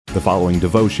The following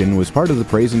devotion was part of the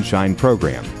Praise and Shine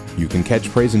program. You can catch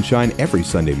Praise and Shine every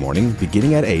Sunday morning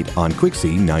beginning at 8 on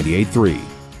Quixie 98.3.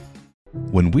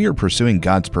 When we are pursuing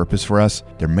God's purpose for us,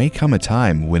 there may come a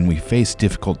time when we face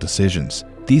difficult decisions.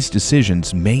 These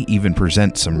decisions may even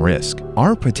present some risk.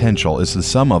 Our potential is the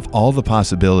sum of all the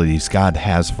possibilities God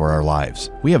has for our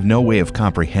lives. We have no way of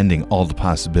comprehending all the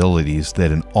possibilities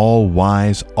that an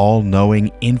all-wise,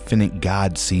 all-knowing, infinite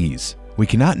God sees. We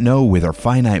cannot know with our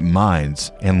finite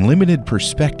minds and limited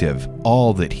perspective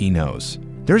all that He knows.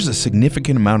 There's a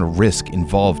significant amount of risk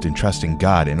involved in trusting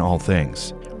God in all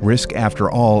things. Risk, after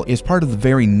all, is part of the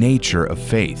very nature of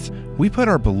faith. We put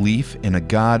our belief in a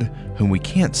God whom we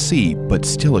can't see but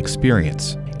still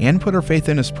experience, and put our faith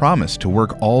in His promise to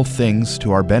work all things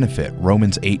to our benefit,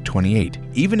 Romans 8:28,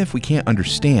 even if we can't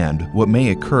understand what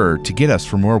may occur to get us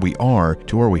from where we are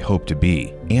to where we hope to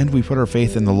be. And we put our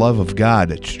faith in the love of God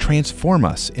to transform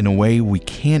us in a way we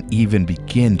can't even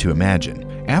begin to imagine.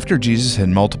 After Jesus had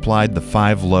multiplied the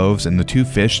 5 loaves and the 2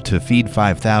 fish to feed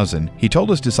 5,000, He told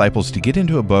His disciples to get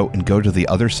into a boat and go to the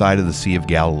other side of the Sea of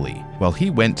Galilee, while He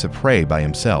went to pray by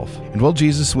Himself. And while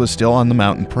Jesus was still on the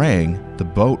mountain praying, the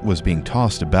boat was being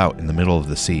tossed about in the middle of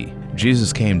the sea.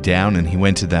 Jesus came down and He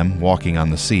went to them walking on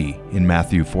the sea, in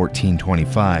Matthew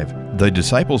 14:25. The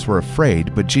disciples were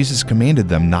afraid, but Jesus commanded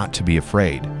them not to be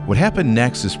afraid. What happened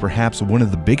next is perhaps one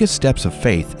of the biggest steps of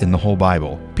faith in the whole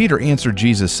Bible. Peter answered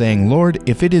Jesus, saying, "Lord,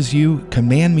 if it is you,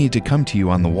 command me to come to you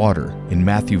on the water," in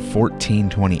Matthew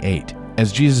 14:28.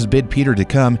 As Jesus bid Peter to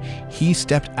come, he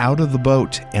stepped out of the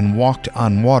boat and walked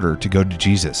on water to go to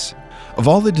Jesus. Of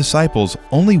all the disciples,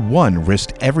 only one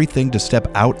risked everything to step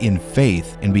out in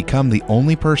faith and become the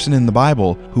only person in the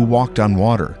Bible who walked on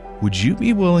water. Would you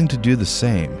be willing to do the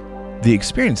same? The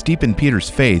experience deepened Peter's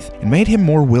faith and made him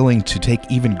more willing to take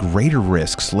even greater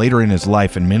risks later in his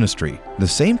life and ministry. The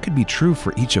same could be true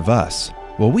for each of us.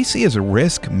 What we see as a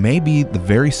risk may be the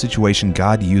very situation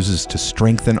God uses to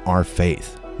strengthen our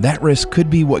faith. That risk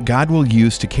could be what God will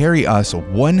use to carry us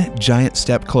one giant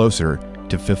step closer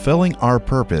to fulfilling our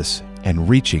purpose and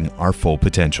reaching our full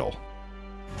potential.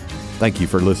 Thank you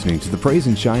for listening to the Praise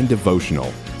and Shine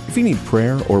devotional. If you need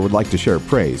prayer or would like to share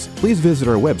praise, please visit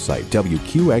our website,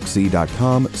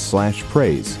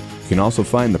 wqxc.com/praise. You can also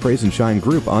find the Praise and Shine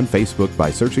group on Facebook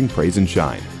by searching Praise and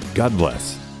Shine. God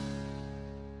bless.